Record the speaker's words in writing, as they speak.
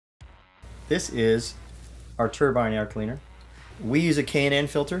This is our turbine air cleaner. We use a K&N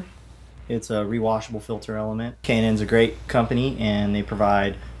filter. It's a rewashable filter element. K&N's a great company and they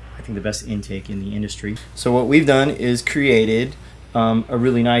provide, I think, the best intake in the industry. So what we've done is created a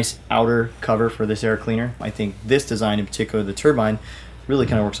really nice outer cover for this air cleaner. I think this design in particular, the turbine, really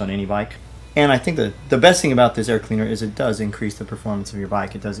kind of works on any bike. And I think the best thing about this air cleaner is it does increase the performance of your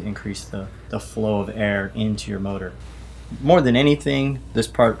bike. It does increase the flow of air into your motor. More than anything, this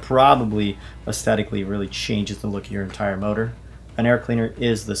part probably aesthetically really changes the look of your entire motor. An air cleaner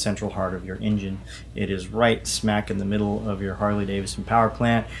is the central heart of your engine. It is right smack in the middle of your Harley-Davidson power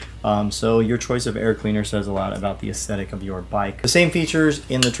plant. So your choice of air cleaner says a lot about the aesthetic of your bike. The same features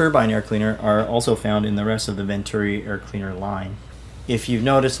in the turbine air cleaner are also found in the rest of the Venturi air cleaner line. If you've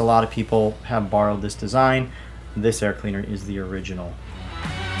noticed, a lot of people have borrowed this design. This air cleaner is the original.